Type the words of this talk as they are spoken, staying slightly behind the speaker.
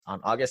on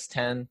August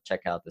 10th,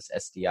 check out this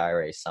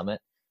SDIRA Summit.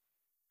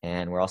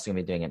 And we're also going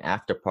to be doing an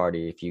after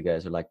party if you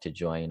guys would like to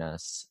join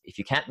us. If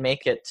you can't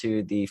make it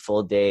to the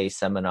full day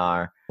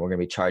seminar, we're going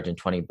to be charging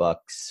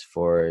 $20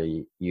 for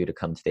you to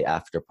come to the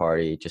after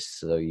party just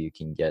so you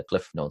can get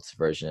Cliff Notes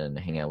version and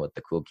hang out with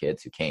the cool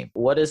kids who came.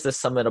 What is this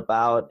summit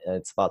about?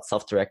 It's about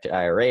self-directed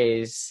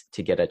IRAs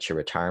to get at your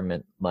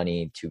retirement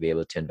money to be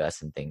able to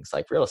invest in things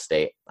like real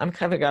estate. I'm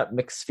kind of got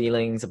mixed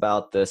feelings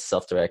about this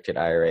self-directed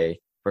IRA.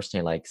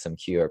 Personally, like some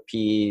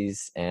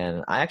QRPs,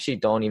 and I actually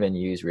don't even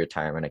use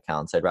retirement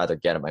accounts. I'd rather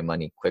get at my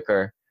money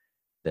quicker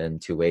than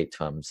to wait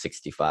till I'm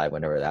 65,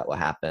 whenever that will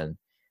happen.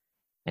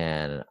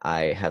 And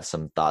I have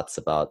some thoughts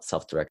about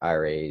self-directed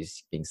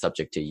IRAs being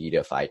subject to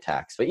UDFI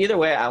tax. But either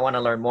way, I want to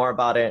learn more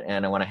about it,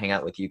 and I want to hang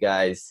out with you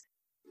guys.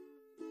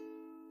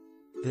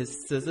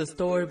 This is a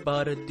story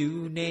about a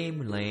dude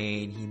named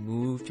Lane. He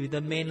moved to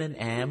the mainland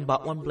and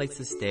bought one place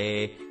to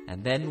stay.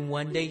 And then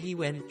one day he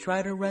went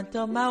try to rent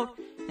them out.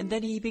 And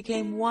then he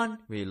became one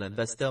real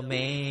investor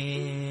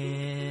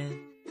man.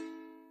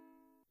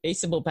 Hey,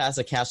 Simple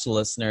Passive Cash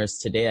listeners.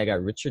 Today I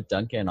got Richard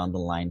Duncan on the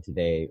line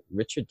today.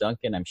 Richard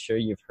Duncan, I'm sure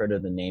you've heard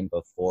of the name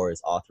before,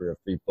 is author of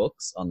 3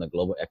 books on the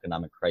global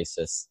economic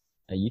crisis.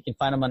 You can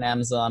find them on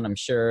Amazon. I'm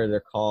sure they're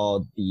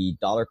called The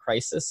Dollar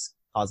Crisis,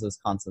 Causes,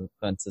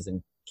 Consequences,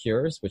 and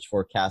Cures, which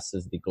forecasts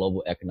the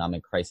global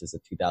economic crisis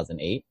of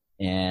 2008.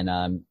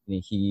 And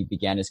he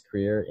began his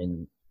career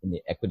in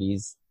the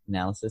equities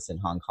analysis in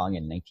Hong Kong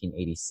in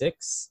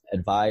 1986,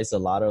 advised a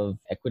lot of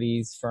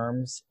equities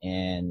firms,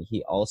 and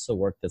he also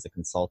worked as a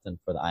consultant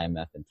for the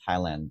IMF in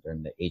Thailand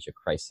during the Asia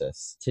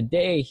crisis.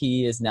 Today,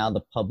 he is now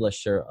the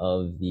publisher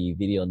of the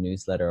video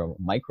newsletter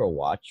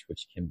MicroWatch,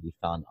 which can be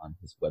found on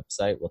his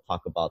website. We'll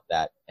talk about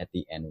that at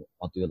the end.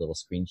 I'll do a little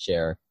screen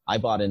share. I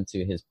bought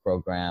into his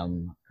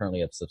program,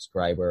 currently a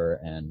subscriber,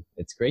 and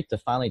it's great to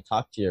finally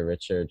talk to you,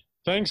 Richard.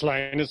 Thanks,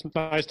 Lane. It's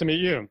nice to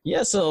meet you.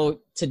 Yeah, so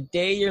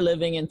today you're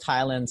living in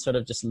Thailand, sort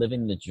of just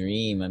living the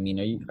dream. I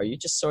mean, are you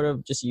just sort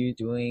of just you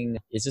doing,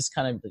 is this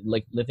kind of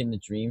like living the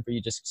dream for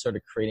you, just sort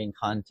of creating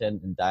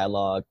content and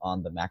dialogue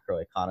on the macro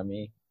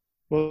economy?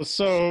 Well,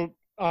 so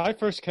I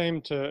first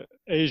came to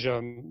Asia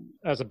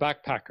as a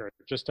backpacker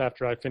just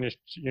after I finished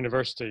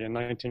university in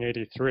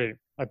 1983.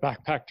 I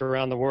backpacked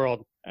around the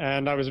world,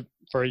 and I was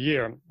for a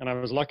year, and I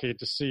was lucky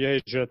to see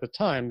Asia at the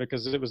time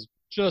because it was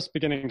just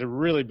beginning to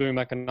really boom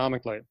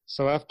economically.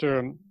 So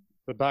after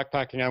the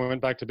backpacking, I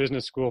went back to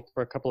business school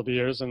for a couple of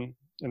years in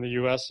the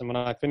US. And when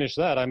I finished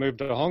that, I moved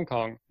to Hong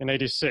Kong in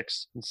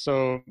 86. And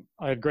so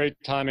I had great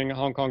timing.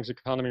 Hong Kong's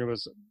economy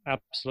was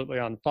absolutely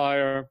on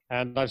fire.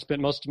 And I've spent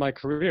most of my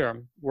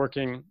career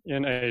working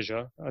in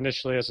Asia,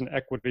 initially as an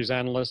equities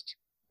analyst,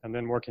 and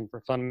then working for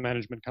fund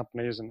management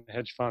companies and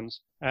hedge funds.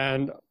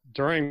 And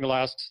during the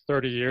last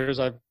 30 years,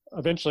 I've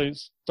eventually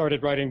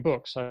started writing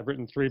books. I've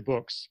written 3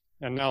 books.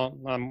 And now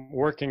I'm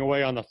working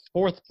away on the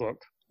 4th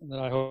book that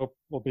I hope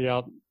will be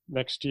out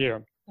next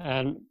year.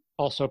 And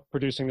also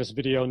producing this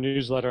video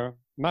newsletter,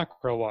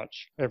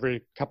 MacroWatch.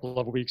 Every couple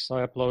of weeks,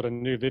 I upload a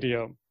new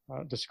video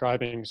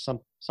describing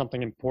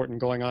something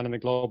important going on in the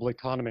global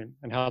economy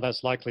and how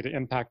that's likely to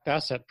impact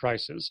asset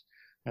prices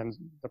and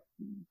the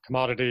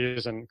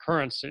commodities and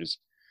currencies.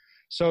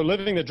 So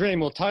living the dream,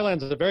 well,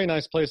 Thailand's a very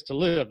nice place to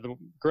live.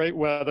 Great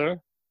weather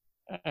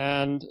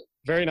and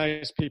very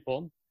nice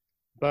people.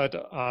 But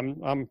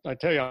I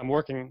tell you, I'm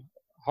working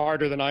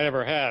harder than I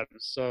ever had.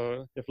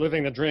 So if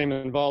living the dream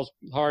involves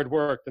hard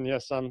work, then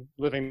yes, I'm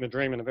living the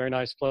dream in a very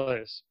nice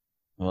place.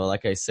 Well,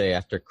 like I say,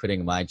 after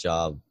quitting my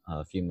job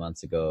a few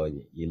months ago,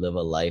 you live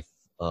a life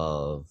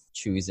of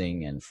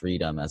choosing and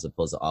freedom as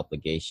opposed to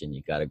obligation.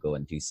 You got to go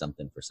and do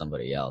something for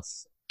somebody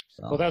else.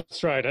 So. Well,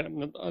 that's right.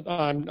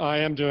 I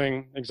am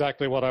doing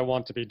exactly what I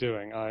want to be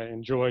doing. I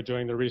enjoy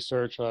doing the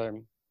research.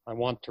 I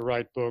want to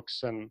write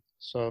books, and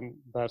so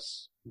that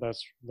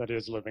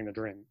is living the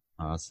dream.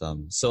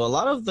 Awesome. So a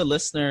lot of the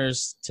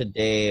listeners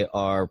today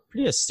are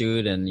pretty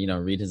astute and,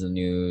 read the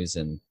news.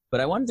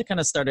 But I wanted to kind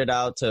of start it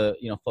out to,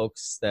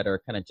 folks that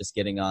are kind of just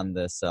getting on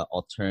this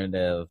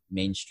alternative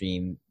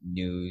mainstream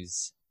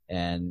news.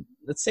 And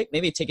let's say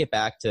maybe take it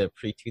back to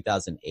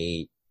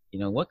pre-2008.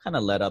 What kind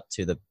of led up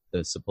to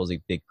the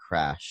supposed big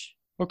crash?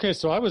 Okay,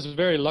 so I was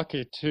very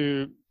lucky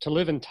to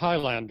live in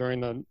Thailand during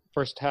the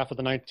first half of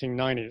the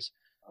 1990s.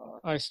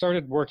 I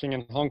started working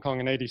in Hong Kong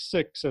in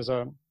 86 as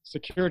a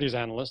securities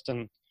analyst,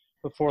 and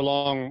before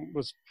long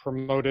was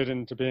promoted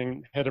into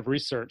being head of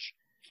research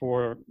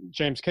for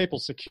James Capel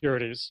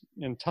Securities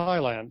in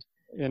Thailand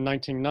in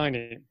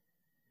 1990.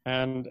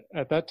 And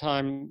at that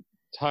time,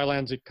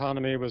 Thailand's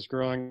economy was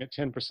growing at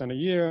 10% a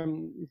year.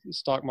 The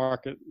stock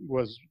market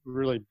was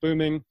really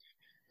booming.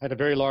 Had a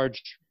very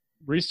large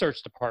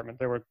research department.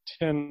 There were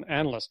 10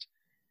 analysts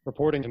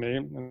reporting to me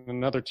and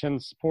another 10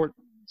 support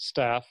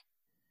staff.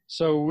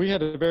 So we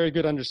had a very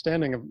good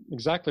understanding of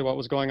exactly what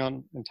was going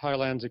on in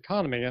Thailand's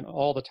economy and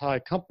all the Thai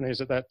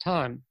companies at that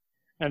time.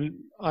 And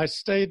I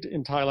stayed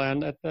in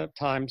Thailand at that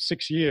time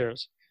 6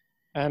 years.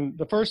 And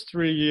the first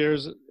 3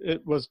 years,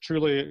 it was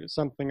truly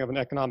something of an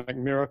economic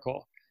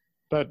miracle.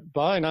 But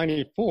by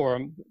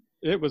 94,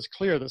 it was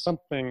clear that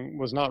something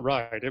was not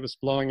right. It was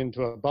blowing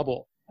into a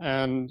bubble.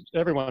 And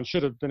everyone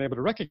should have been able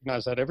to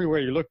recognize that. Everywhere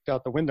you looked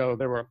out the window,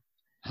 there were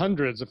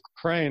hundreds of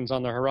cranes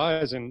on the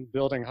horizon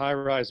building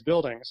high-rise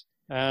buildings.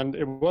 And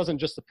it wasn't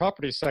just the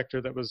property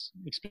sector that was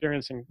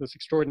experiencing this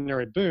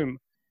extraordinary boom.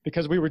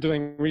 Because we were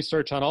doing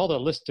research on all the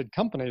listed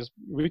companies,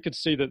 we could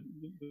see that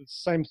the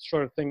same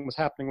sort of thing was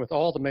happening with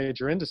all the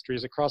major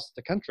industries across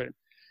the country.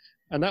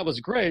 And that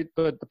was great,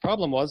 but the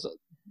problem was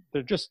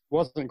there just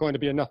wasn't going to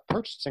be enough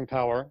purchasing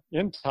power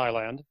in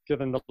Thailand,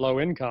 given the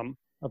low income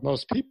of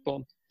most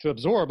people, to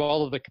absorb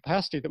all of the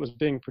capacity that was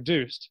being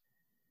produced.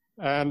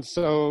 And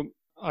so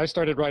I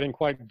started writing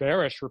quite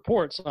bearish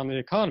reports on the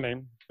economy,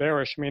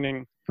 bearish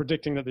meaning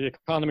predicting that the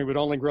economy would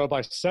only grow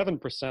by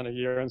 7% a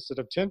year instead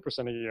of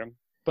 10% a year.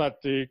 But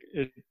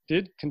it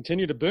did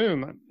continue to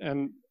boom,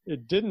 and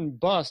it didn't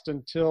bust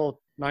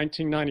until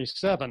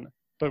 1997.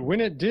 But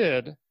when it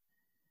did,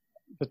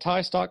 the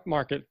Thai stock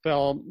market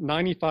fell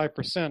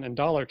 95% in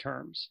dollar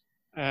terms.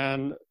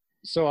 And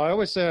so I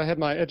always say I had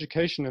my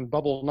education in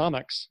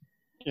bubblenomics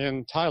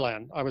in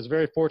Thailand. I was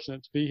very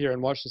fortunate to be here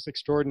and watch this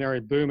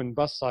extraordinary boom and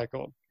bust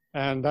cycle.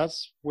 And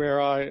that's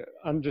where I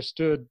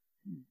understood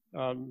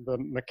the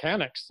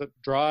mechanics that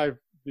drive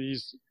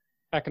these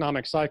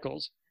economic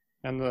cycles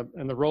and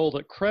the role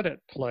that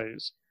credit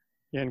plays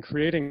in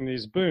creating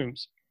these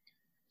booms.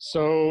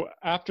 So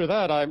after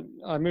that,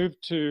 I moved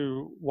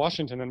to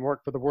Washington and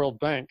worked for the World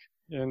Bank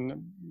in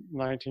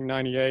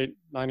 1998,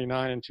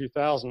 99, and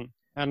 2000.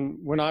 And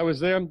when I was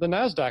there, the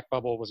NASDAQ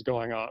bubble was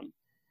going on.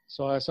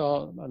 So I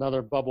saw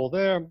another bubble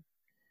there.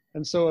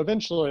 And so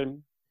eventually,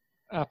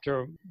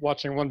 after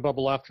watching one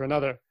bubble after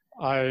another,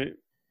 I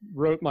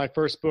wrote my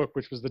first book,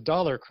 which was The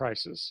Dollar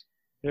Crisis.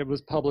 It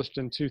was published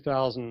in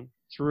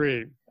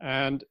 2003.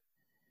 And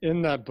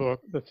in that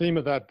book, the theme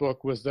of that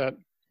book was that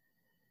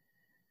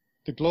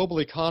the global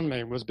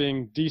economy was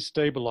being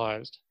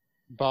destabilized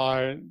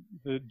by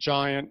the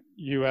giant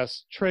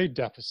U.S. trade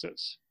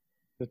deficits.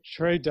 The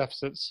trade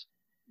deficits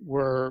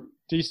were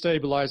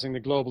destabilizing the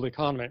global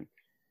economy.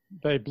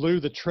 They blew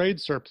the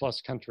trade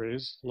surplus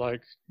countries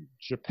like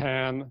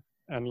Japan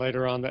and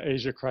later on the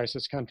Asia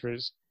crisis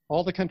countries.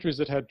 All the countries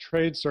that had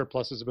trade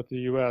surpluses with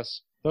the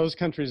U.S., those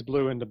countries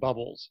blew into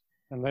bubbles,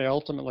 and they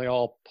ultimately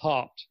all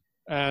popped.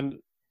 And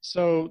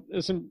so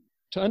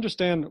to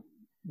understand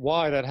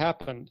why that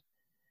happened,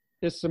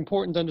 it's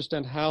important to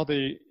understand how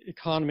the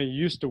economy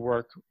used to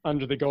work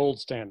under the gold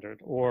standard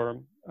or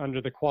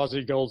under the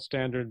quasi-gold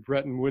standard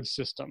Bretton Woods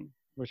system,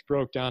 which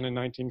broke down in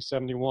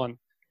 1971.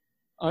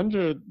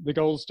 Under the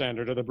gold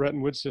standard or the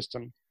Bretton Woods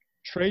system,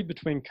 trade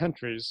between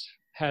countries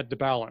had to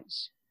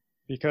balance,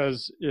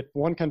 because if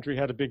one country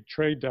had a big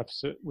trade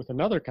deficit with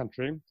another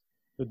country,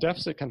 the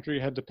deficit country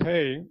had to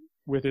pay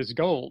with its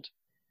gold.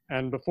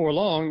 And before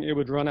long, it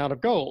would run out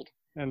of gold.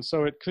 And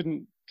so it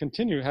couldn't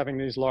continue having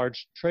these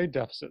large trade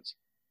deficits.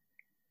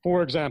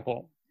 For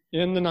example,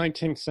 in the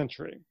 19th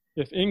century,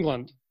 if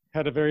England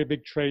had a very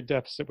big trade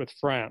deficit with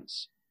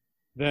France,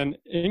 then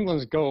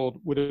England's gold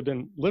would have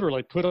been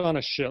literally put on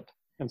a ship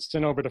and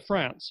sent over to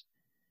France.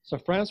 So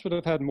France would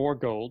have had more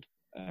gold,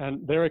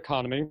 and their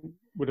economy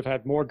would have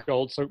had more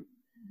gold, so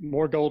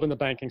more gold in the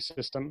banking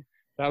system.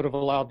 That would have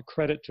allowed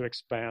credit to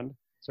expand.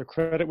 So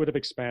credit would have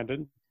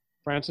expanded.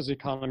 France's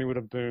economy would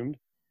have boomed.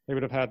 They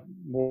would have had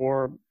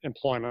more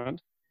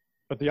employment.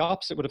 But the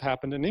opposite would have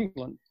happened in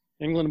England.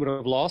 England would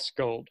have lost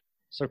gold,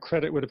 so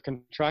credit would have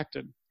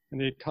contracted,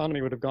 and the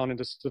economy would have gone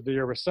into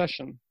severe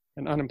recession,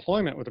 and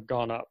unemployment would have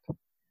gone up.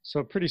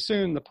 So pretty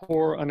soon, the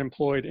poor,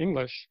 unemployed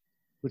English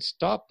would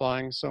stop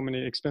buying so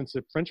many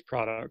expensive French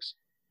products,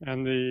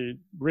 and the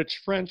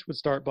rich French would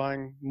start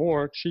buying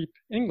more cheap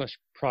English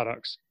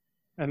products,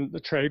 and the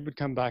trade would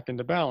come back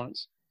into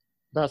balance.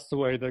 That's the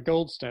way the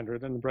gold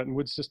standard and the Bretton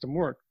Woods system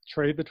worked.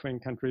 Trade between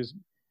countries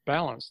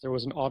balanced. There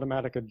was an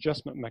automatic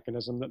adjustment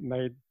mechanism that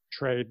made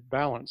trade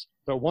balance.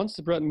 But once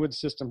the Bretton Woods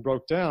system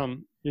broke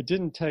down, it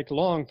didn't take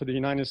long for the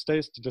United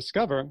States to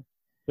discover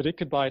that it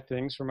could buy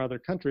things from other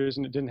countries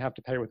and it didn't have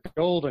to pay with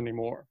gold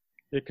anymore.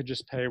 It could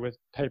just pay with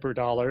paper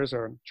dollars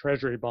or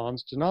treasury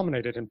bonds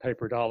denominated in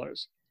paper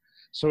dollars.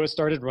 So it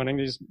started running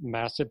these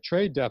massive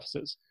trade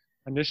deficits,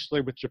 initially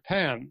with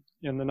Japan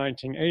in the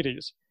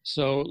 1980s.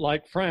 So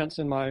like France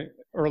in my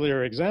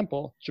earlier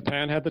example,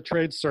 Japan had the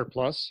trade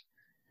surplus.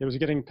 It was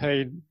getting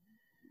paid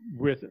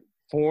with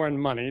foreign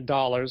money,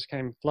 dollars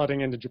came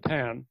flooding into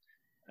Japan.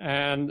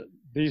 And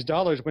these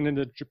dollars went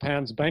into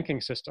Japan's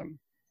banking system,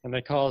 and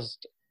they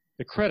caused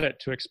the credit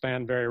to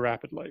expand very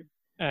rapidly.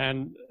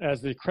 And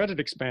as the credit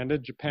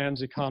expanded,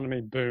 Japan's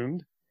economy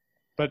boomed.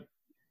 But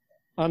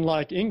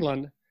unlike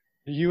England,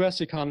 the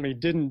US economy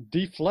didn't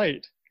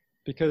deflate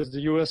because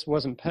the US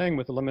wasn't paying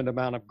with a limited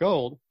amount of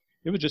gold.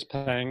 It was just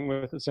paying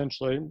with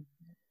essentially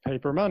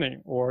paper money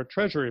or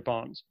treasury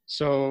bonds.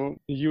 So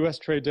the US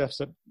trade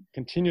deficit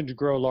continued to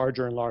grow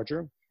larger and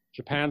larger.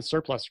 Japan's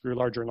surplus grew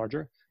larger and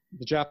larger.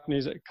 The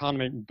Japanese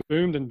economy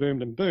boomed and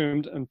boomed and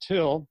boomed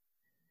until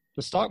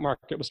the stock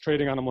market was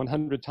trading on a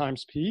 100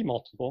 times PE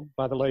multiple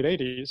by the late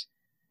 80s.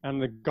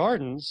 And the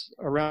gardens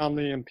around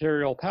the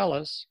Imperial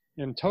Palace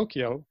in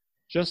Tokyo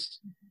just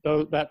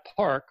though that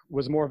park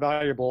was more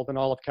valuable than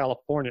all of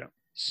California.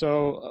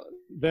 So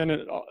then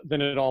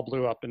it all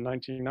blew up. In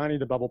 1990,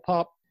 the bubble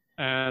popped,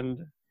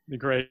 and the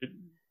great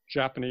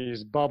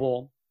Japanese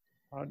bubble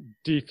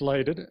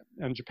deflated,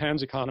 and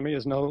Japan's economy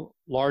is no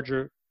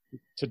larger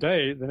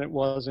today than it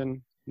was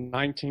in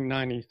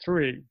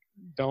 1993.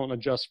 Don't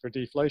adjust for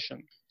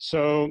deflation.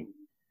 So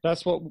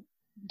that's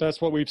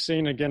what we've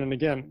seen again and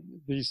again.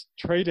 These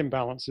trade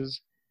imbalances,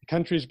 the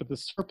countries with the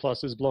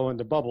surpluses blow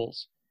into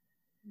bubbles.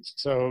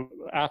 So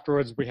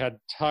afterwards, we had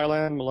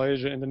Thailand,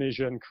 Malaysia,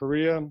 Indonesia, and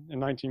Korea in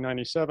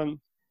 1997.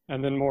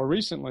 And then more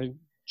recently,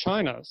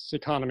 China's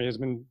economy has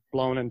been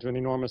blown into an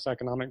enormous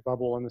economic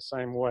bubble in the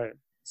same way.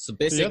 So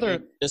basically,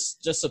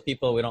 just so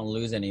people, we don't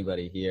lose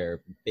anybody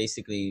here,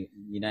 basically,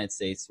 the United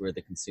States, we're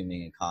the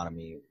consuming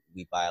economy.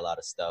 We buy a lot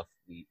of stuff,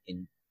 we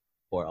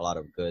import a lot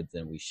of goods,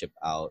 and we ship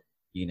out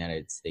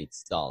United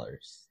States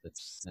dollars.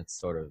 That's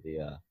sort of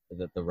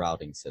the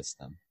routing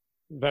system.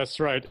 That's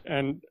right.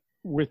 And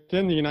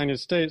within the United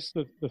States,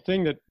 the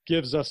thing that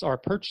gives us our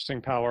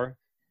purchasing power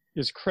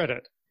is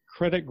credit.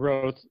 Credit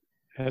growth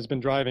has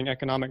been driving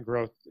economic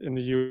growth in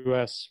the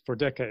U.S. for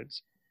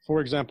decades.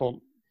 For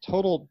example,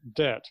 total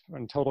debt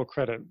and total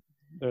credit,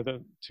 they're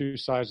the two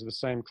sides of the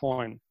same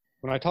coin.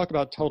 When I talk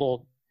about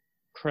total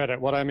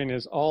credit, what I mean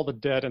is all the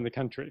debt in the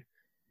country: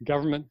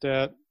 government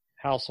debt,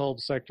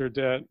 household sector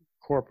debt,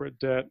 corporate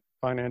debt,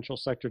 financial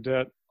sector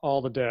debt,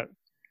 all the debt.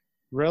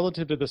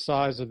 Relative to the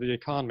size of the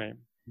economy,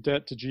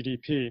 debt to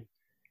GDP,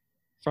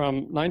 from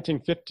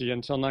 1950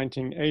 until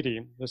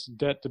 1980, this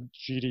debt to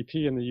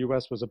GDP in the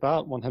US was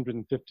about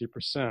 150%.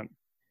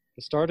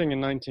 But starting in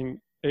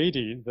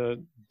 1980,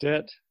 the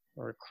debt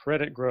or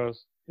credit growth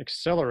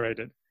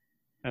accelerated,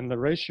 and the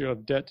ratio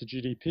of debt to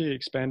GDP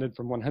expanded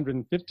from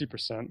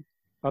 150%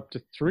 up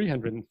to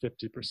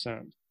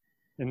 350%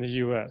 in the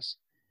US.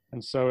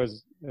 And so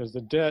as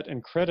the debt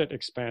and credit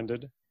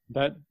expanded,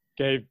 that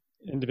gave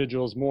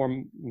individuals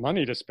more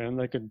money to spend.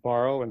 They could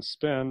borrow and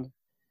spend,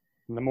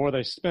 and the more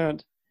they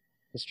spent,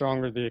 the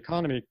stronger the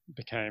economy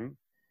became.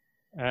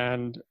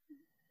 And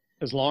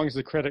as long as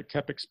the credit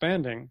kept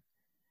expanding,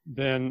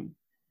 then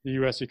the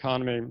US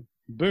economy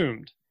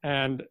boomed,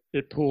 and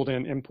it pulled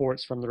in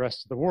imports from the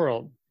rest of the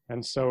world.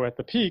 And so at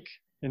the peak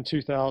in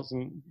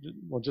 2000,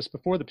 well, just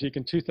before the peak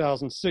in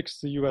 2006,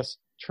 the US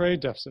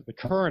trade deficit, the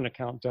current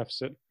account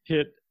deficit,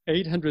 hit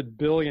 $800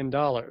 billion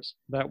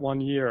that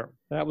one year.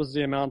 That was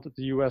the amount that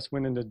the US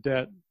went into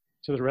debt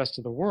to the rest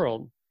of the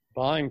world,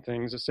 buying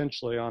things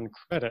essentially on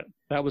credit.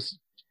 That was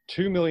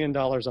 $2 million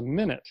a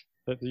minute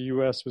that the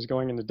US was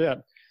going into debt.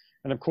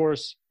 And of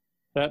course,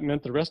 that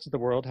meant the rest of the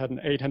world had an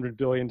 $800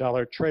 billion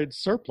trade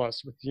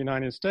surplus with the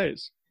United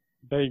States.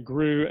 They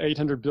grew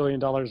 $800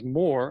 billion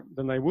more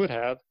than they would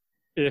have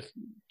if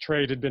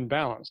trade had been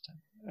balanced,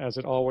 as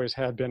it always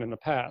had been in the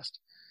past.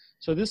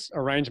 So this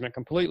arrangement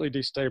completely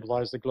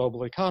destabilized the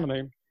global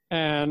economy.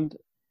 And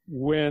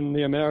when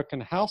the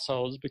American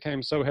households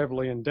became so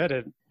heavily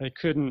indebted, they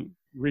couldn't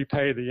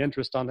repay the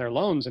interest on their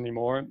loans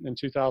anymore in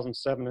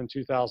 2007 and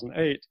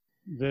 2008,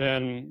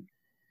 then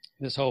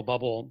this whole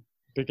bubble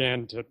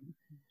began to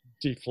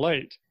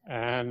deflate,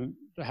 and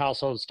the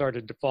households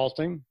started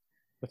defaulting.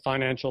 The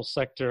financial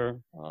sector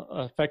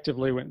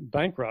effectively went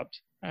bankrupt,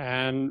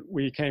 and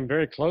we came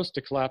very close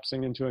to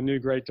collapsing into a new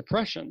Great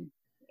Depression.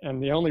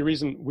 And the only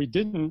reason we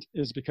didn't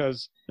is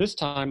because this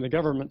time the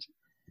government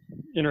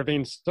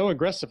intervened so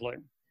aggressively.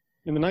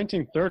 In the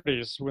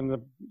 1930s, when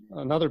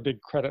another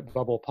big credit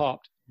bubble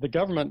popped, the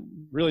government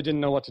really didn't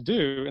know what to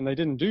do, and they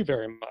didn't do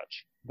very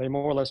much. They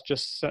more or less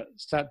just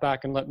sat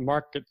back and let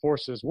market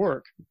forces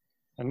work.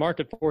 And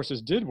market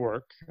forces did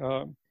work,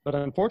 but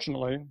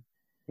unfortunately,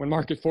 when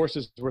market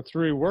forces were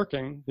through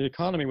working, the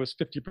economy was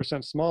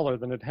 50% smaller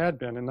than it had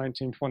been in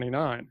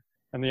 1929,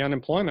 and the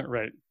unemployment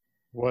rate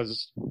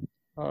was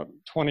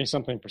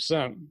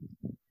 20-something%.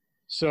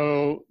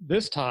 So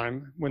this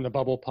time, when the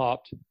bubble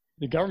popped,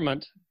 the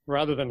government,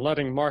 rather than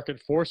letting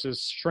market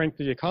forces shrink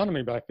the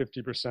economy by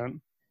 50%,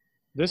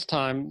 this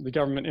time the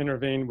government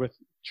intervened with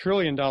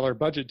trillion-dollar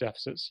budget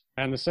deficits,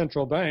 and the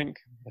central bank,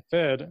 the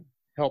Fed,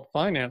 helped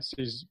finance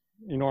these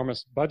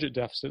enormous budget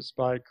deficits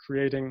by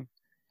creating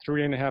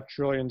 $3.5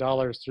 trillion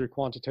through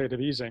quantitative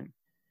easing.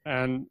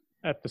 And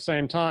at the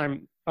same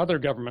time, other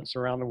governments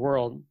around the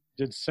world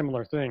did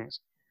similar things.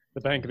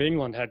 The Bank of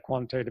England had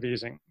quantitative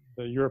easing.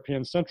 The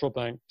European Central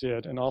Bank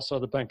did, and also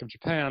the Bank of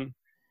Japan.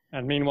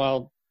 And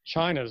meanwhile,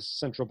 China's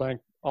central bank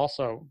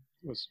also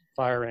was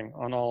firing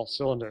on all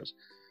cylinders.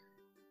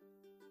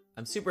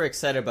 I'm super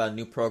excited about a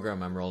new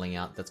program I'm rolling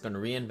out that's going to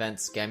reinvent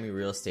scammy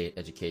real estate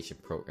education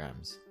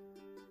programs.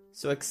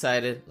 So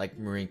excited, like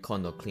Marie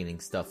Kondo cleaning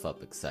stuff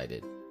up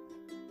excited.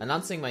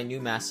 Announcing my new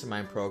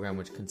mastermind program,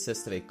 which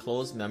consists of a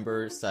closed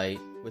member site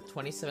with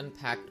 27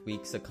 packed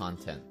weeks of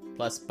content,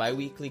 plus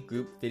bi-weekly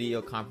group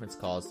video conference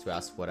calls to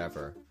ask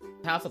whatever.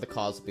 Half of the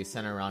calls will be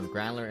centered around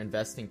granular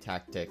investing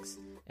tactics,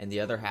 and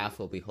the other half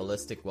will be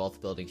holistic wealth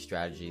building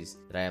strategies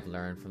that I have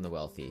learned from the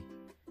wealthy.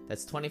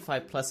 That's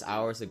 25 plus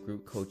hours of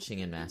group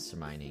coaching and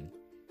masterminding,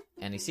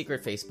 and a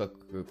secret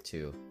Facebook group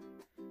too.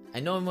 I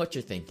know what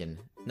you're thinking.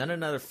 not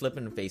another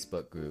flippin'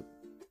 Facebook group.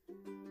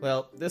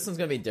 Well, this one's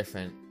gonna be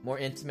different, more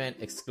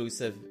intimate,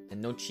 exclusive, and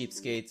no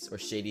cheapskates or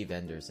shady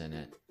vendors in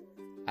it.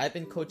 I've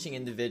been coaching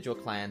individual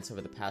clients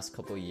over the past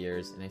couple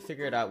years, and I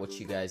figured out what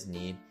you guys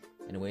need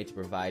and a way to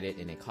provide it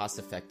in a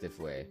cost-effective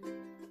way.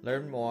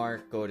 Learn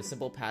more, go to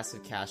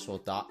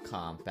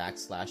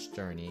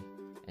simplepassivecashflow.com/journey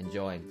and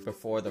join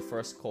before the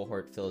first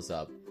cohort fills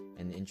up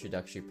and the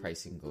introductory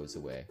pricing goes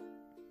away.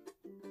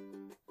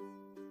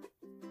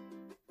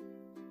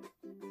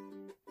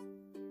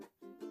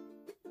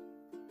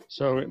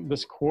 So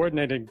this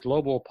coordinated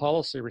global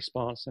policy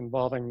response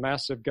involving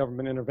massive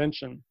government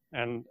intervention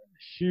and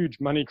huge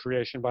money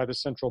creation by the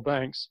central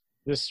banks,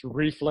 this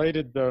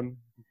reflated the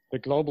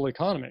global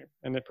economy,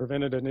 and it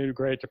prevented a new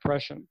Great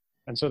Depression.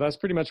 And so that's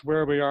pretty much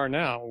where we are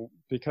now.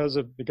 Because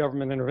of the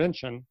government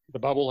intervention, the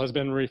bubble has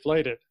been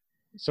reflated.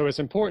 So it's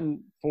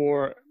important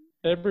for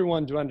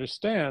everyone to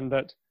understand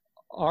that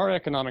our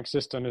economic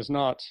system is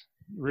not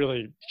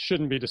really,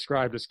 shouldn't be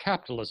described as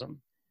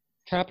capitalism.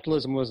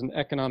 Capitalism was an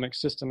economic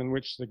system in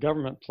which the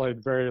government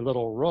played very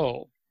little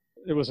role.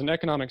 It was an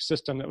economic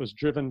system that was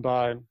driven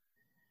by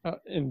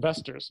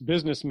investors.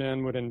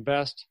 Businessmen would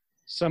invest.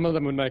 Some of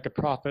them would make a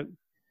profit.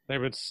 They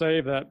would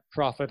save that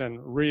profit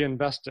and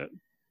reinvest it.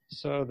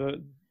 So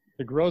the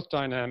growth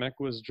dynamic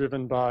was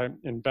driven by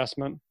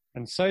investment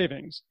and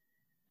savings.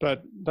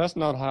 But that's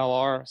not how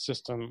our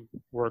system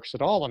works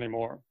at all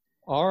anymore.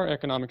 Our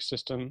economic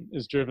system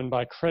is driven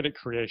by credit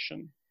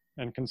creation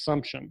and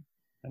consumption,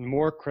 and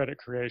more credit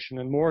creation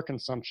and more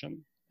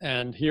consumption.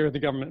 And here the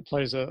government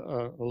plays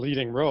a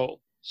leading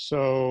role.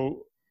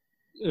 So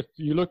if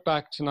you look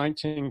back to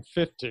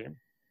 1950,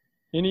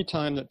 any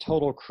time that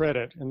total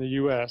credit in the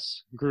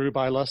US grew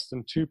by less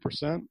than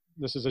 2%,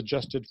 this is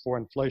adjusted for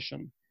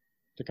inflation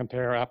to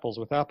compare apples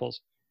with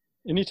apples.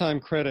 Anytime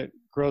credit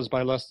grows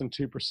by less than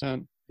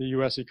 2%, the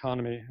US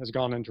economy has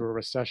gone into a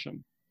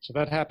recession. So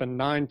that happened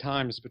 9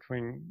 times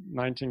between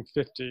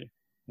 1950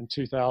 and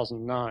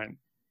 2009.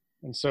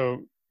 And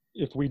so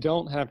if we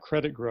don't have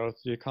credit growth,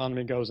 the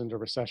economy goes into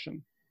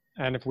recession.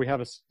 And if we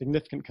have a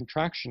significant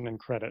contraction in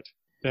credit,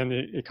 then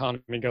the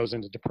economy goes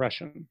into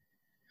depression.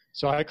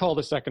 So I call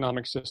this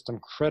economic system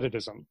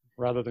creditism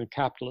rather than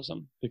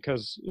capitalism,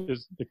 because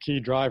the key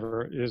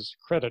driver is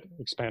credit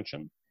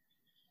expansion.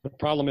 The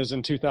problem is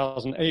in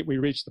 2008, we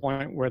reached the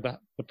point where the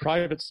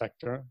private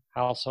sector,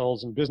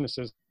 households and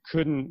businesses,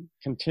 couldn't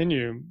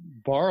continue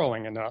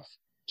borrowing enough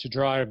to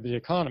drive the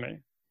economy.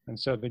 And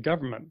so the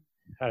government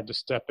had to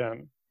step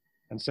in.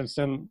 And since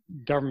then,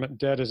 government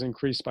debt has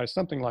increased by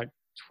something like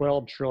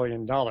 $12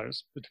 trillion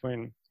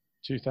between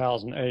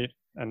 2008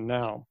 and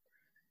now.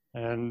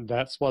 And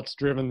that's what's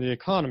driven the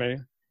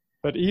economy.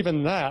 But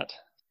even that,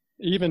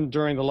 even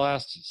during the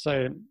last,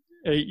 say,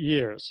 8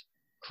 years,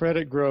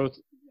 credit growth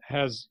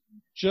has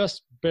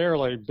just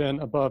barely been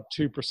above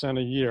 2%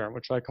 a year,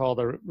 which I call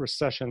the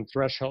recession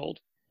threshold.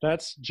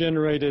 That's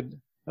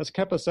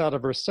kept us out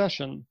of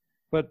recession,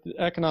 but the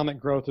economic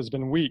growth has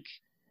been weak.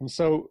 And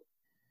so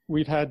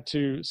we've had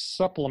to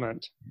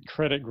supplement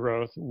credit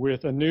growth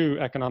with a new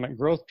economic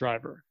growth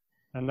driver,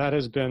 and that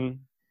has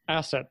been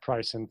asset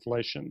price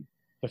inflation.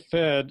 The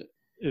Fed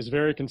is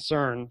very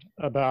concerned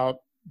about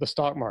the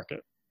stock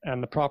market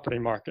and the property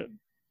market.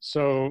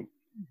 So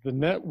the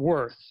net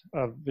worth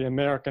of the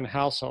American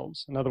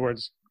households, in other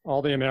words,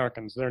 all the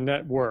Americans, their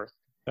net worth,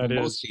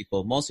 most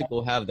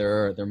people have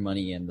their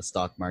money in the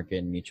stock market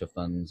and mutual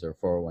funds or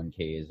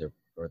 401ks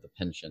or the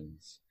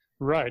pensions.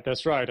 Right,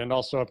 that's right. And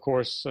also, of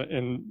course,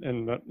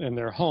 in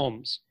their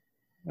homes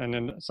and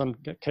in some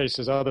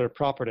cases, other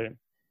property.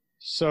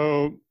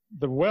 So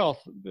the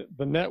wealth,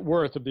 the net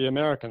worth of the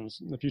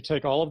Americans, if you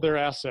take all of their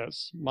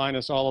assets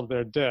minus all of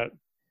their debt,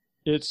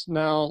 it's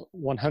now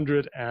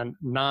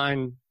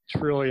 $109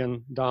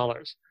 trillion.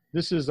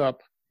 This is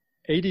up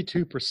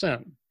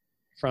 82%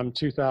 from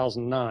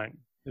 2009.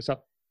 It's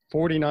up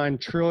 $49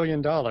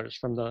 trillion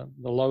from the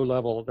low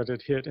level that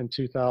it hit in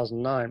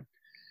 2009.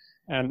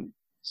 And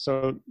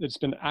so it's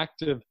been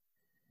active.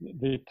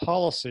 The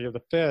policy of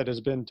the Fed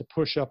has been to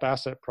push up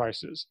asset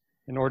prices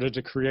in order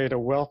to create a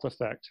wealth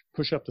effect,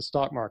 push up the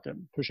stock market,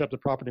 push up the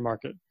property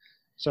market,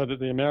 so that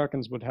the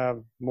Americans would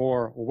have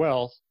more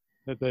wealth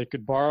that they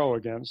could borrow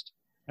against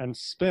and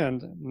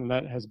spend, and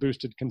that has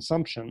boosted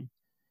consumption,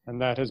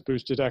 and that has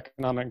boosted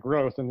economic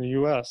growth in the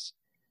U.S.,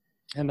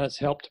 and that's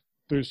helped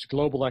boost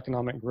global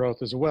economic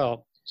growth as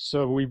well.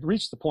 So we've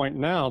reached the point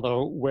now,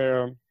 though,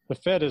 where the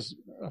Fed has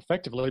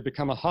effectively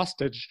become a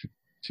hostage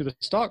to the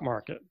stock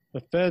market.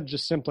 The Fed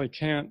just simply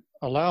can't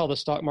allow the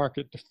stock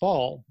market to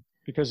fall,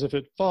 because if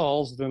it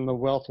falls, then the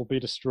wealth will be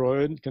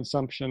destroyed,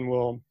 consumption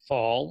will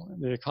fall,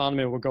 the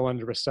economy will go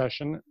into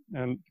recession,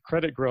 and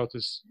credit growth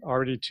is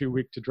already too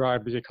weak to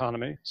drive the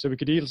economy. So we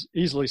could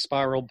easily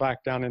spiral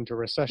back down into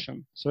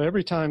recession. So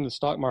every time the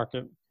stock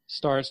market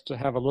starts to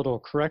have a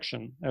little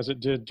correction, as it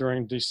did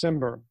during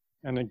December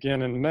and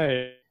again in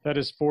May, that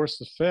has forced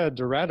the Fed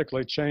to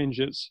radically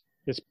change its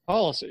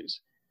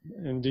policies.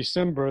 In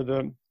December,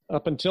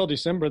 up until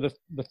December, the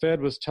Fed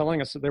was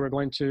telling us that they were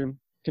going to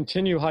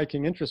continue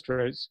hiking interest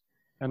rates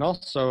and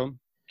also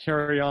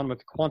carry on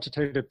with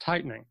quantitative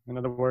tightening. In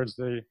other words,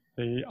 the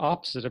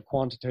opposite of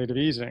quantitative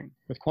easing.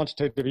 With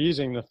quantitative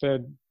easing, the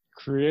Fed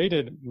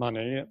created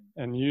money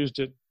and used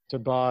it to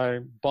buy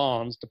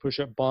bonds, to push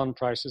up bond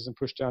prices and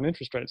push down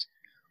interest rates.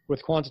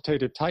 With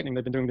quantitative tightening,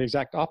 they've been doing the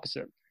exact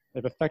opposite.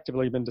 They've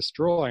effectively been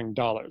destroying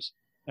dollars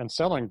and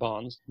selling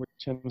bonds, which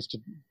tends to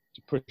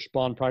push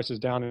bond prices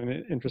down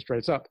and interest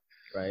rates up.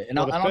 Right. And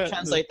I'll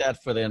translate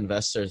that for the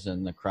investors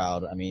in the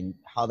crowd. I mean,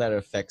 how that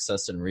affects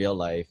us in real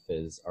life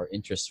is our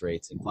interest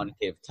rates and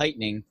quantitative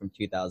tightening from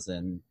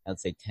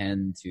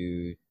 2010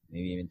 to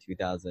maybe even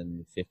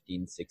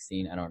 2015,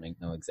 16. I don't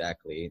know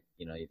exactly.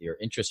 You know, your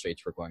interest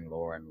rates were going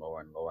lower and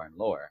lower and lower and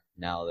lower.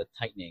 Now the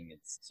tightening,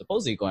 it's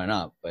supposedly going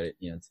up, but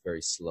it's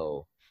very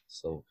slow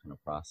kind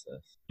of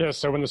process. Yeah,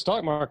 so when the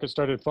stock market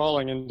started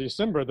falling in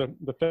December,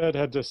 the Fed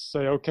had to say,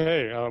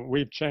 okay,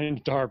 we've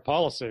changed our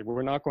policy.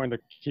 We're not going to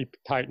keep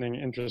tightening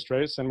interest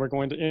rates, and we're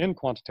going to end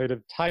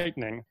quantitative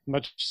tightening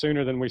much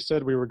sooner than we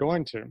said we were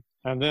going to.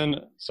 And then,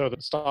 so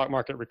the stock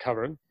market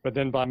recovered. But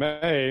then by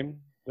May,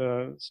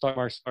 the stock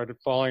market started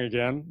falling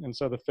again. And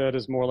so the Fed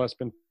has more or less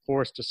been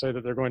forced to say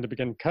that they're going to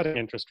begin cutting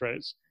interest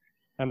rates.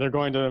 And they're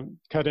going to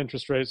cut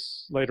interest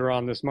rates later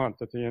on this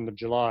month at the end of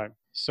July.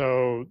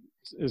 So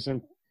it's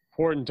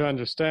important to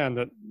understand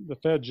that the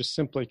Fed just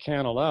simply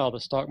can't allow the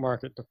stock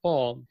market to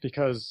fall,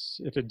 because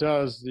if it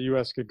does, the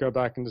U.S. could go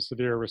back into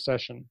severe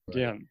recession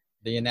again.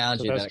 The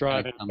analogy so that's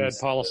driving Fed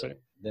policy.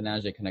 The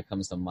analogy that kind of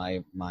comes to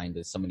my mind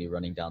is somebody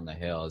running down the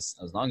hill. As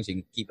long as you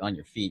can keep on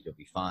your feet, you'll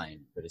be fine.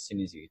 But as soon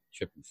as you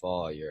trip and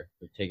fall, you're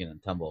taking a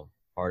tumble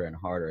harder and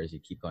harder as you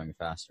keep going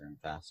faster and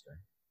faster.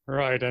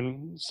 Right,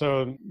 and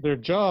so their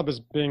job is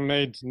being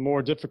made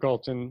more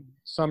difficult in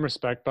some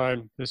respect by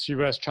this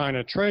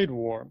U.S.-China trade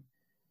war.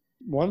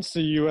 Once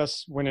the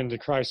U.S. went into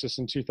crisis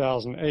in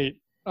 2008,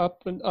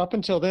 up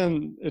until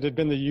then, it had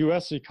been the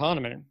U.S.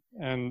 economy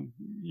and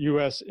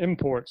U.S.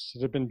 imports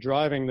that had been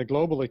driving the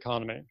global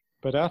economy.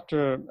 But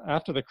after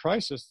the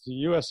crisis, the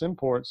U.S.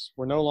 imports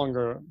were no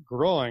longer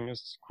growing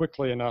as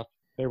quickly enough.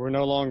 They were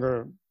no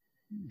longer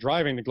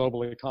driving the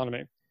global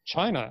economy.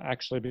 China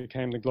actually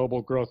became the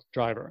global growth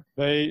driver.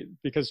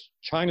 Because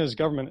China's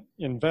government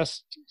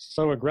invests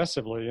so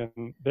aggressively,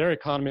 and their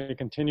economy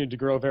continued to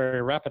grow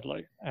very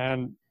rapidly.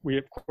 And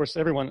of course,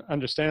 everyone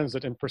understands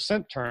that in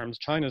percent terms,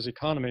 China's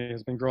economy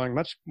has been growing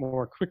much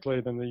more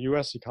quickly than the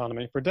U.S.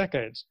 economy for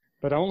decades.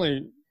 But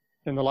only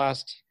in the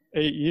last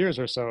 8 years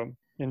or so,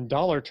 in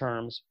dollar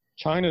terms,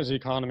 China's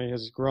economy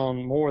has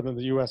grown more than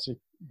the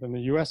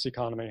U.S.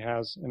 economy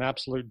has in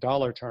absolute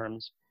dollar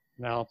terms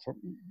now for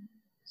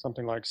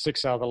something like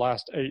 6 out of the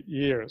last 8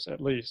 years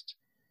at least.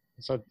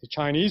 So the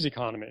Chinese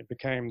economy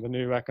became the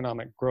new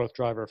economic growth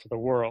driver for the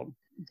world.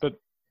 But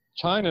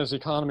China's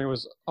economy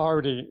was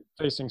already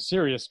facing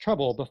serious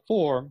trouble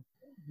before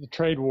the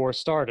trade war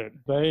started.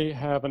 They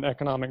have an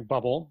economic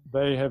bubble.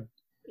 They have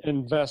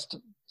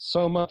invested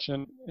so much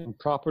in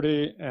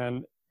property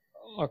and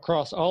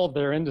across all of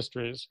their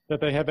industries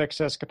that they have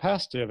excess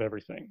capacity of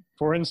everything.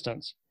 For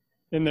instance,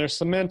 in their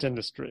cement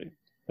industry,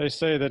 they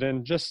say that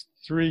in just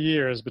 3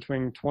 years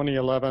between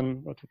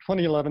 2011,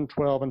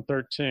 12, and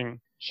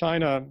 13,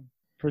 China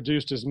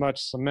produced as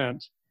much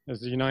cement as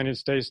the United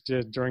States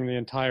did during the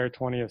entire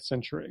 20th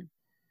century.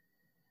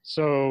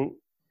 So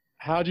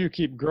how do you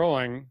keep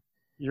growing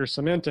your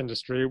cement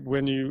industry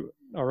when you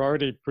are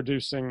already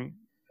producing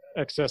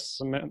excess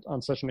cement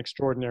on such an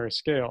extraordinary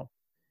scale?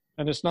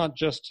 And it's not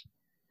just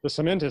the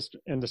cement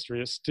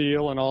industry, it's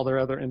steel and all their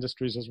other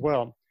industries as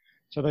well.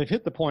 So they've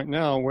hit the point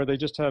now where they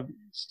just have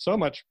so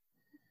much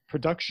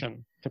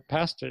production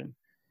capacity.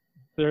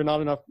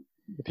 The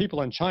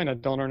people in China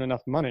don't earn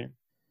enough money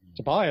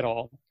to buy it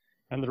all.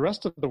 And the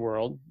rest of the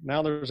world,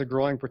 now there's a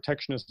growing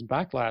protectionist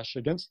backlash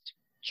against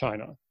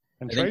China,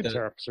 and trade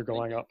tariffs are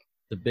going up.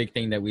 The big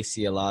thing that we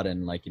see a lot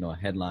in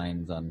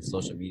headlines on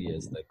social media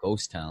is the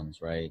ghost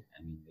towns, right?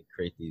 I mean, they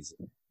create these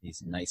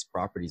nice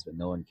properties, but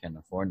no one can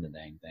afford the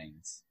dang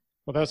things.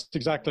 Well, that's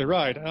exactly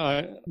right.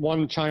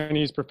 One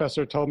Chinese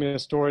professor told me a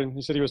story.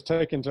 He said he was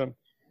taken to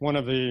one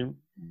of the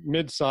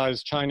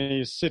mid-sized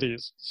Chinese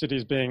cities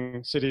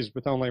being cities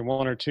with only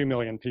 1 or 2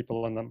 million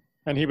people in them.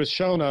 And he was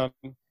shown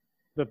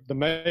the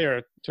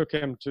mayor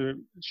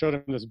showed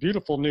him this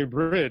beautiful new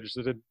bridge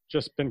that had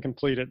just been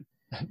completed.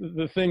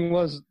 The thing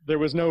was, there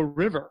was no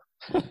river.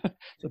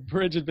 The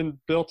bridge had been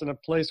built in a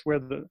place where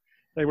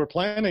they were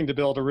planning to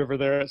build a river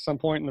there at some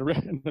point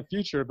in the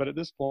future, but at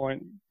this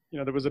point,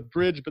 there was a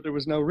bridge, but there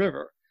was no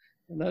river.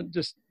 And that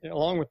just,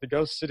 along with the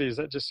ghost cities,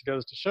 that just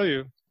goes to show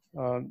you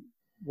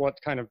what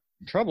kind of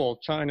trouble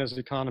China's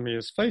economy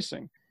is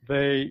facing.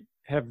 They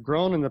have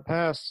grown in the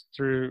past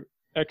through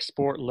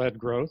export-led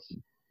growth,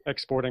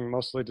 exporting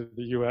mostly to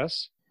the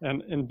U.S.,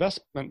 and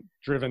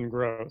investment-driven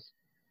growth.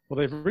 Well,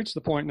 they've reached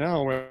the point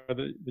now where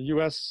the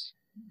U.S.,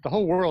 the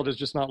whole world is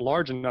just not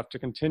large enough to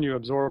continue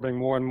absorbing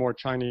more and more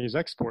Chinese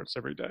exports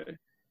every day.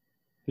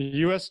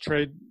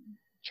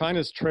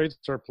 China's trade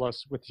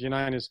surplus with the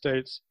United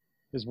States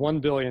is $1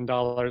 billion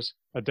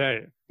a day,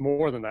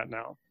 more than that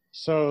now.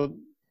 So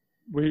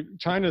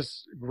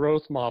China's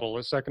growth model,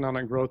 its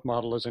economic growth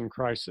model, is in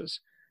crisis.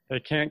 They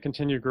can't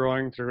continue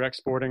growing through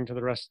exporting to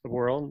the rest of the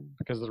world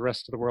because the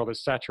rest of the world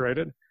is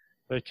saturated.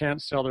 They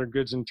can't sell their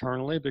goods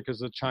internally because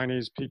the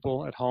Chinese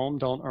people at home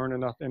don't earn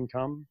enough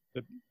income.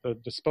 The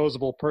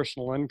disposable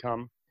personal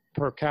income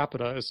per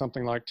capita is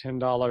something like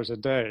 $10 a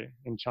day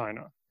in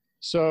China.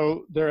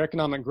 So their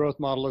economic growth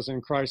model is in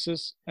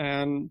crisis,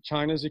 and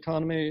China's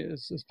economy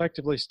has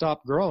effectively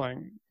stopped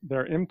growing.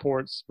 Their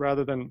imports,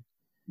 rather than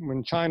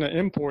when China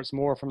imports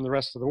more from the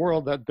rest of the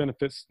world, that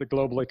benefits the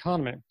global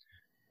economy.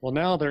 Well,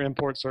 now their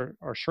imports are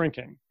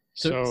shrinking.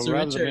 So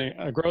rather than being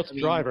a growth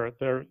driver,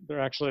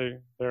 they're actually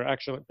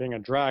being a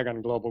drag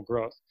on global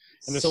growth.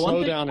 And the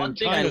slowdown in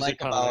China's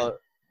economy.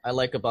 I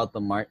like about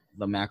the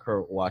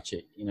macro watch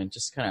it,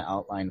 just kind of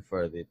outline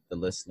for the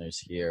listeners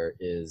here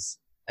is,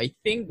 I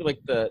think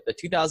like the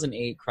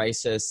 2008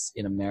 crisis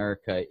in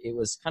America, it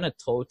was kind of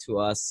told to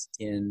us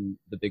in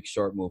The Big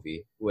Short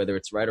movie, whether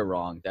it's right or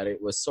wrong, that it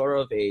was sort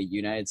of a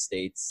United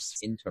States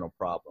internal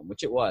problem,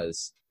 which it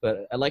was.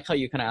 But I like how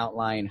you kind of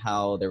outline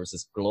how there was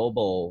this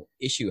global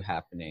issue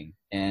happening.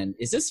 And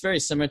is this very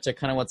similar to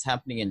kind of what's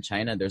happening in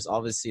China? There's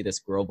obviously this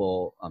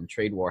global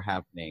trade war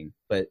happening,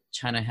 but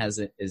China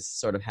is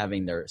sort of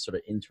having their sort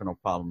of internal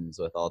problems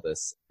with all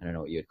this, I don't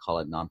know what you'd call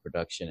it,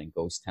 non-production and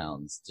ghost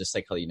towns, just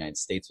like how the United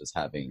States was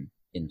having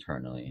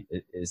internally.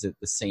 Is it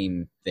the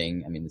same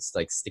thing? I mean, it's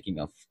like sticking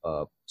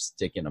a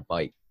stick in a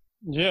bite.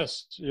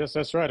 Yes,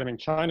 that's right. I mean,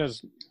 China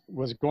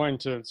was going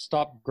to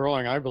stop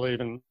growing, I believe,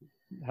 and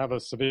have a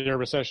severe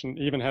recession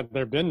even had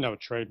there been no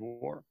trade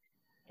war.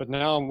 But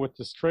now with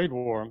this trade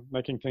war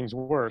making things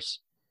worse,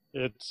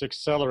 it's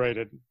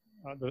accelerated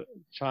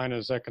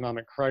China's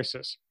economic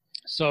crisis.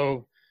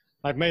 So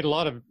I've made a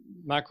lot of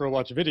macro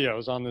watch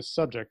videos on this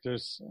subject,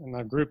 and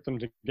I've grouped them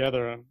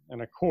together in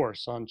a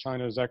course on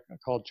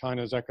called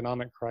China's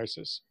Economic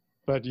Crisis.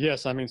 But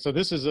yes, I mean, so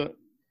this is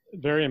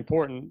very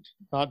important,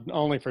 not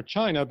only for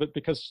China, but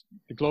because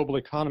the global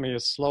economy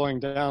is slowing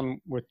down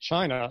with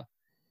China.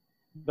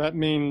 That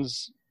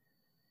means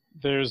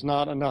there's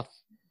not enough.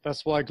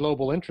 That's why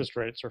global interest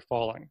rates are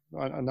falling.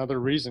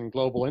 Another reason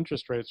global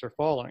interest rates are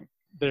falling.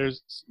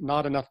 There's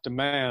not enough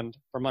demand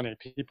for money.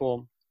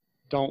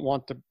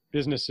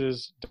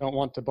 Businesses don't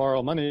want to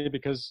borrow money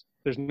because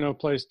there's no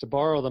place to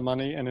borrow the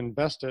money and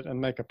invest it and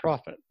make a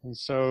profit. And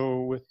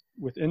so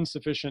with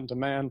insufficient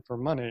demand for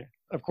money,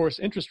 of course,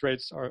 interest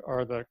rates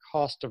are the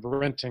cost of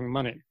renting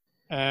money.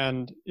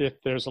 And if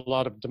there's a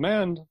lot of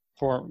demand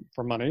for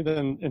money,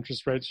 then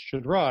interest rates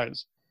should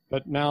rise.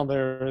 But now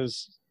there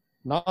is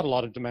not a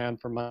lot of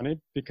demand for money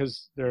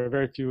because there are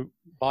very few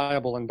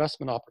viable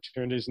investment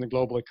opportunities in the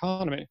global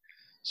economy.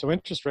 So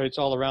interest rates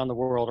all around the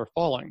world are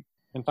falling.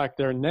 In fact,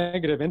 there are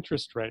negative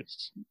interest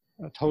rates.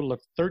 A total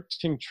of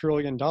 $13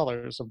 trillion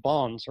of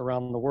bonds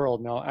around the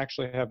world now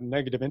actually have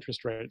negative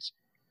interest rates.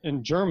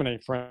 In Germany,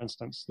 for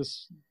instance,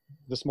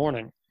 this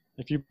morning,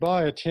 if you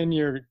buy a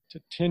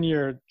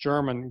 10-year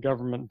German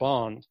government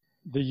bond,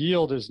 the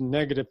yield is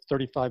negative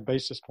 35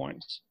 basis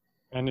points.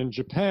 And in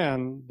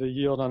Japan, the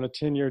yield on a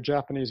 10-year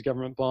Japanese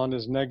government bond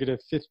is negative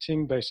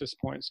 15 basis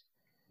points.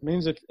 It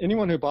means that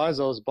anyone who buys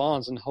those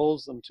bonds and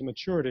holds them to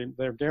maturity,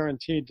 they're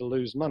guaranteed to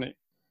lose money.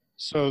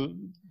 So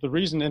the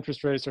reason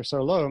interest rates are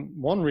so low,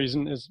 one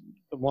reason is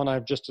the one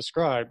I've just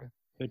described.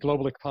 The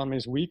global economy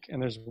is weak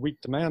and there's weak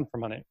demand for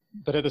money.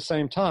 But at the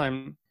same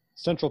time,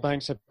 central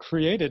banks have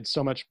created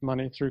so much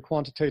money through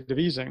quantitative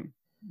easing,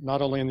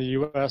 not only in the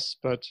US,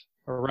 but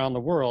around the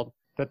world,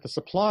 that the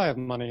supply of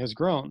money has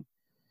grown.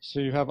 So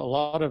you have a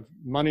lot of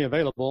money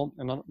available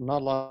and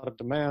not a lot of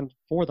demand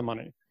for the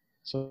money.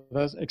 So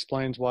that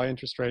explains why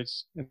interest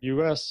rates in the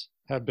US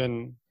have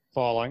been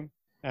falling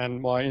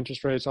and why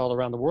interest rates all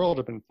around the world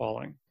have been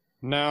falling.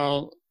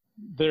 Now,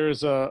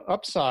 there's a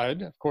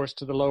upside, of course,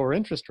 to the lower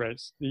interest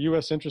rates. The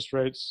US interest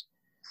rates,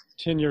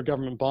 10-year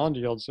government bond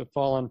yields have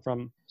fallen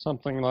from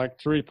something like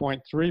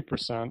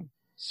 3.3%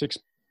 6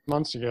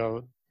 months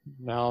ago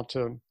now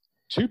to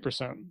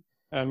 2%.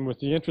 And with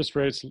the interest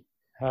rates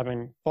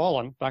having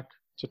fallen back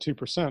to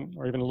 2%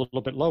 or even a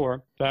little bit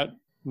lower, that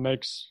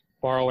makes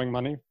borrowing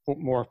money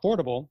more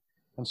affordable.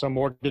 And so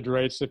mortgage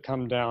rates have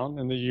come down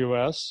in the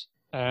US,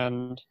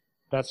 and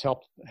that's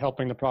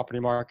helping the property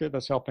market.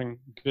 That's helping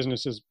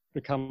businesses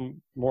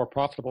become more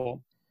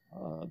profitable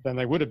than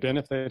they would have been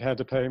if they'd had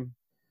to pay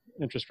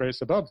interest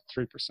rates above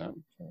 3%,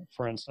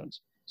 for instance.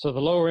 So the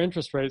lower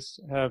interest rates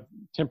have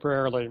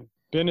temporarily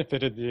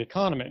benefited the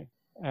economy,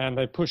 and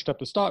they pushed up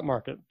the stock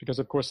market because,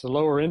 of course, the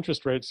lower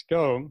interest rates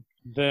go,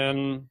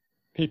 then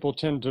people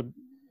tend to,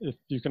 if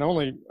you can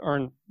only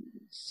earn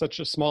such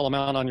a small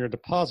amount on your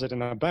deposit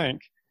in a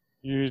bank,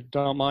 you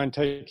don't mind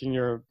taking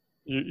you're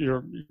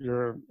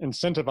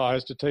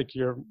incentivized to take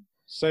your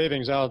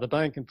savings out of the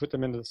bank and put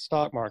them into the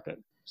stock market.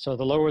 So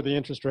the lower the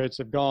interest rates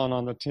have gone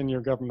on the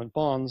 10-year government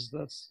bonds,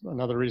 that's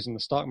another reason the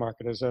stock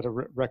market is at a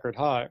record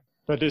high.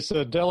 But it's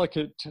a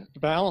delicate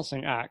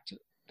balancing act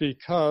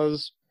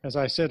because, as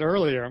I said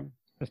earlier,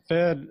 the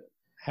Fed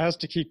has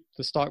to keep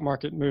the stock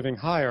market moving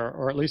higher,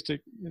 or at least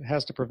it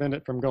has to prevent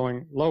it from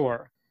going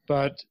lower.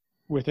 But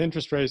with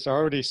interest rates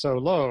already so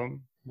low,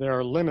 there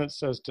are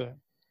limits as to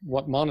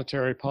what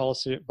monetary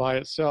policy by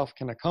itself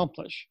can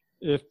accomplish.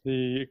 If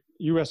the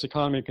U.S.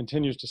 economy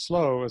continues to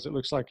slow, as it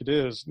looks like it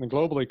is, and the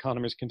global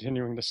economy is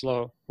continuing to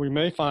slow, we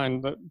may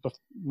find that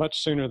much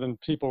sooner than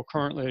people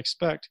currently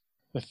expect,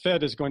 the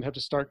Fed is going to have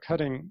to start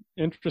cutting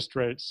interest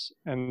rates,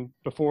 and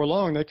before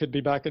long, they could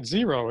be back at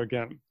zero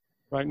again.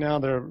 Right now,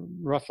 they're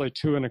roughly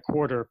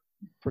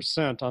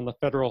 2.25% on the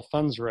federal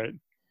funds rate.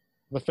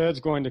 The Fed's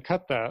going to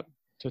cut that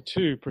to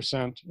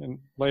 2%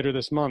 later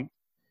this month,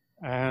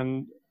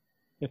 and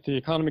if the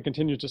economy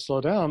continues to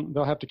slow down,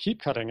 they'll have to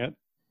keep cutting it,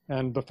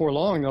 and before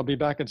long, they'll be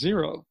back at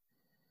zero.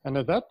 And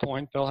at that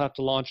point, they'll have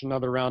to launch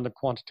another round of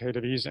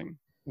quantitative easing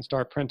and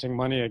start printing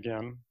money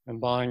again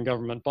and buying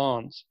government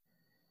bonds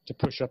to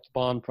push up the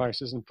bond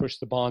prices and push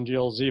the bond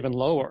yields even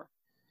lower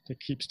to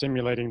keep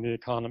stimulating the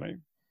economy.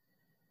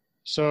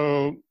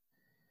 So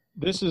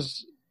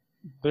there's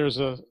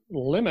a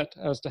limit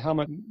as to how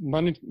much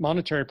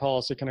monetary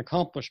policy can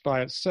accomplish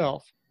by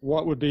itself.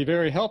 What would be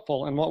very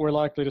helpful and what we're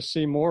likely to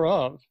see more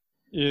of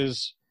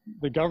is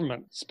the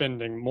government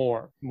spending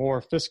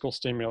more fiscal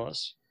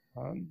stimulus.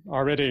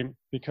 Already,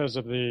 because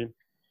of the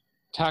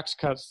tax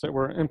cuts that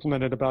were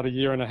implemented about a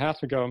year and a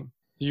half ago,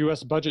 the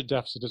U.S. budget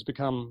deficit has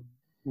become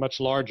much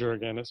larger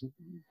again. It's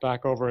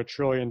back over $1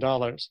 trillion.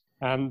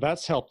 And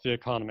that's helped the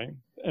economy.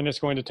 And it's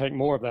going to take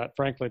more of that,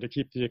 frankly, to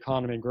keep the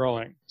economy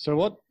growing. So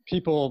what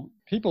people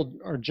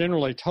are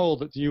generally told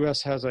that the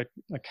U.S. has a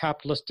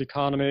capitalist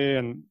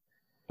economy,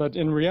 but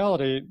in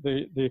reality,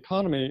 the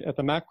economy at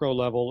the macro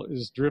level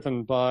is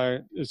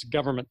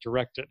government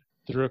directed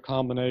through a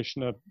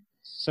combination of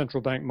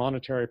central bank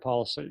monetary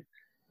policy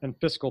and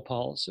fiscal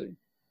policy.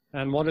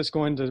 And what it's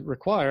going to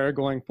require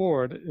going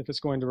forward, if it's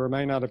going to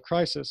remain out of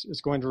crisis, is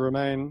going to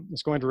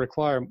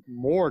require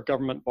more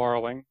government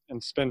borrowing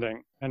and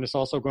spending. And it's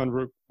also going to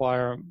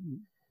require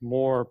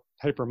more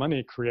paper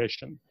money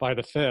creation by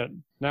the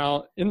Fed.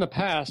 Now, in the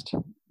past,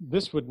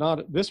 this would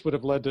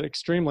have led to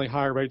extremely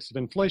high rates of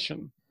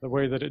inflation, the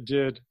way that it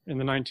did in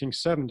the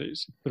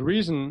 1970s. The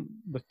reason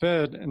the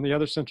Fed and the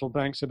other central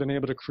banks have been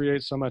able to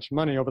create so much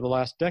money over the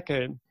last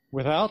decade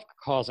without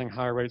causing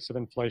high rates of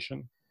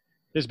inflation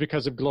is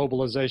because of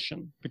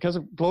globalization. Because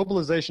of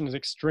globalization is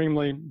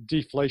extremely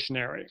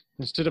deflationary.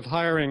 Instead of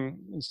having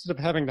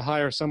to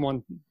hire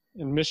someone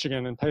in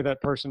Michigan and pay that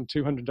person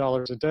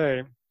 $200 a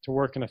day to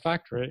work in a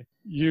factory,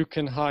 you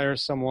can hire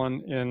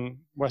someone in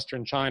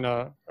Western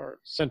China or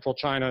Central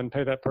China and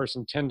pay that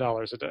person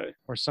 $10 a day,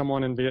 or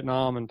someone in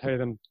Vietnam and pay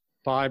them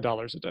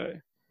 $5 a day,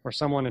 or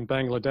someone in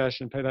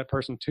Bangladesh and pay that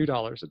person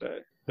 $2 a day.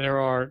 There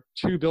are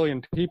 2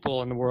 billion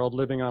people in the world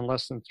living on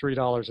less than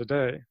 $3 a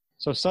day.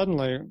 So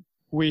suddenly,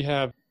 we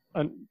have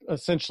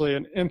essentially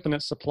an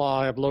infinite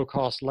supply of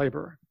low-cost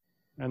labor,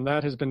 and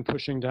that has been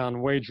pushing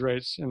down wage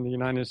rates in the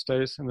United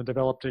States and the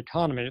developed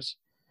economies,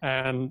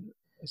 and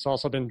it's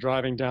also been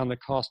driving down the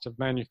cost of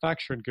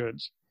manufactured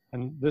goods.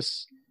 And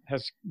this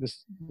has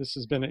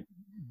been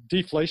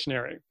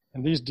deflationary,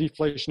 and these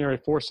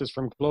deflationary forces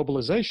from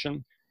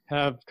globalization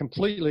have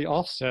completely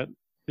offset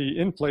the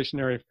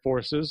inflationary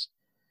forces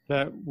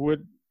that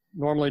would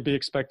normally be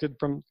expected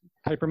from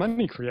paper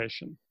money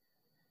creation.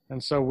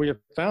 And so we have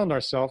found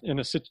ourselves in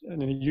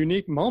a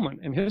unique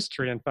moment in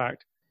history, in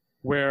fact,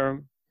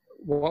 where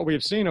what we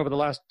have seen over the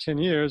last 10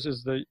 years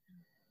is the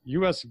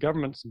U.S.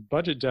 government's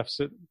budget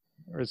deficit,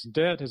 or its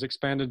debt, has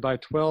expanded by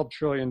 $12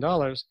 trillion,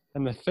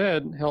 and the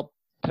Fed helped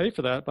pay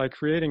for that by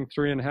creating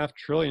 $3.5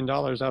 trillion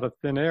out of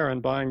thin air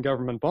and buying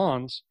government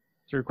bonds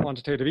through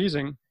quantitative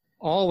easing,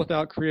 all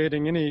without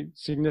creating any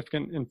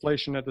significant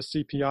inflation at the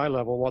CPI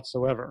level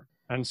whatsoever.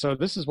 And so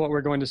this is what we're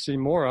going to see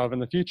more of in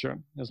the future.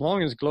 As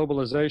long as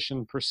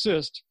globalization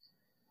persists,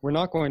 we're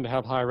not going to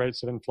have high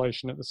rates of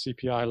inflation at the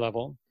CPI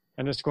level.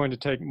 And it's going to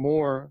take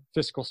more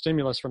fiscal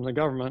stimulus from the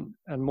government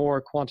and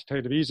more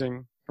quantitative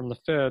easing from the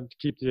Fed to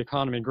keep the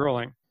economy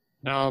growing.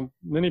 Now,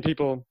 many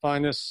people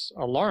find this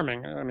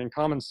alarming. I mean,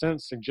 common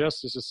sense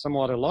suggests this is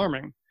somewhat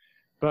alarming.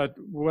 But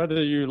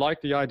whether you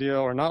like the idea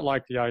or not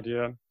like the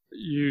idea,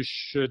 you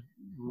should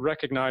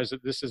recognize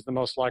that this is the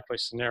most likely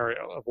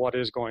scenario of what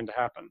is going to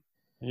happen.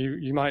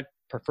 You might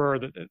prefer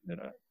that it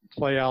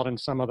play out in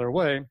some other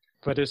way,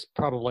 but it's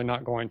probably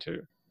not going to.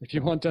 If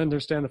you want to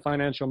understand the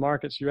financial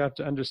markets, you have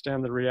to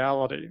understand the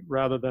reality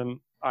rather than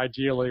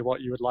ideally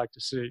what you would like to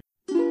see.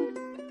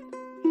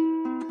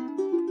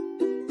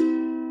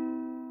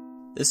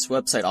 This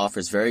website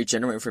offers very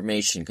general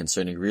information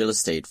concerning real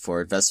estate for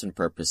investment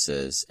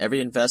purposes. Every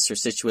investor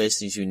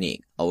situation is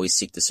unique. Always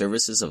seek the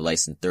services of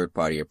licensed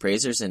third-party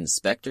appraisers and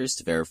inspectors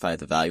to verify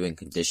the value and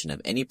condition of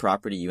any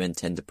property you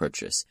intend to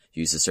purchase.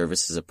 Use the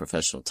services of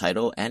professional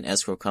title and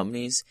escrow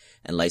companies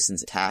and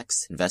licensed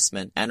tax,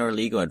 investment, and or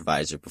legal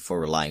advisor before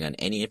relying on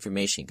any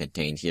information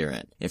contained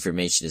herein.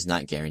 Information is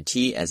not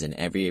guaranteed, as in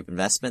every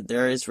investment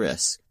there is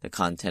risk. The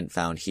content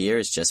found here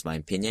is just my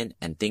opinion,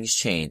 and things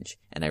change,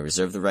 and I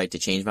reserve the right to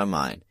change my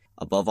mind.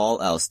 Above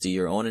all else, do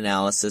your own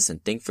analysis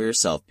and think for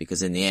yourself,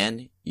 because in the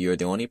end, you are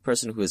the only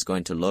person who is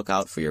going to look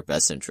out for your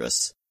best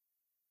interests.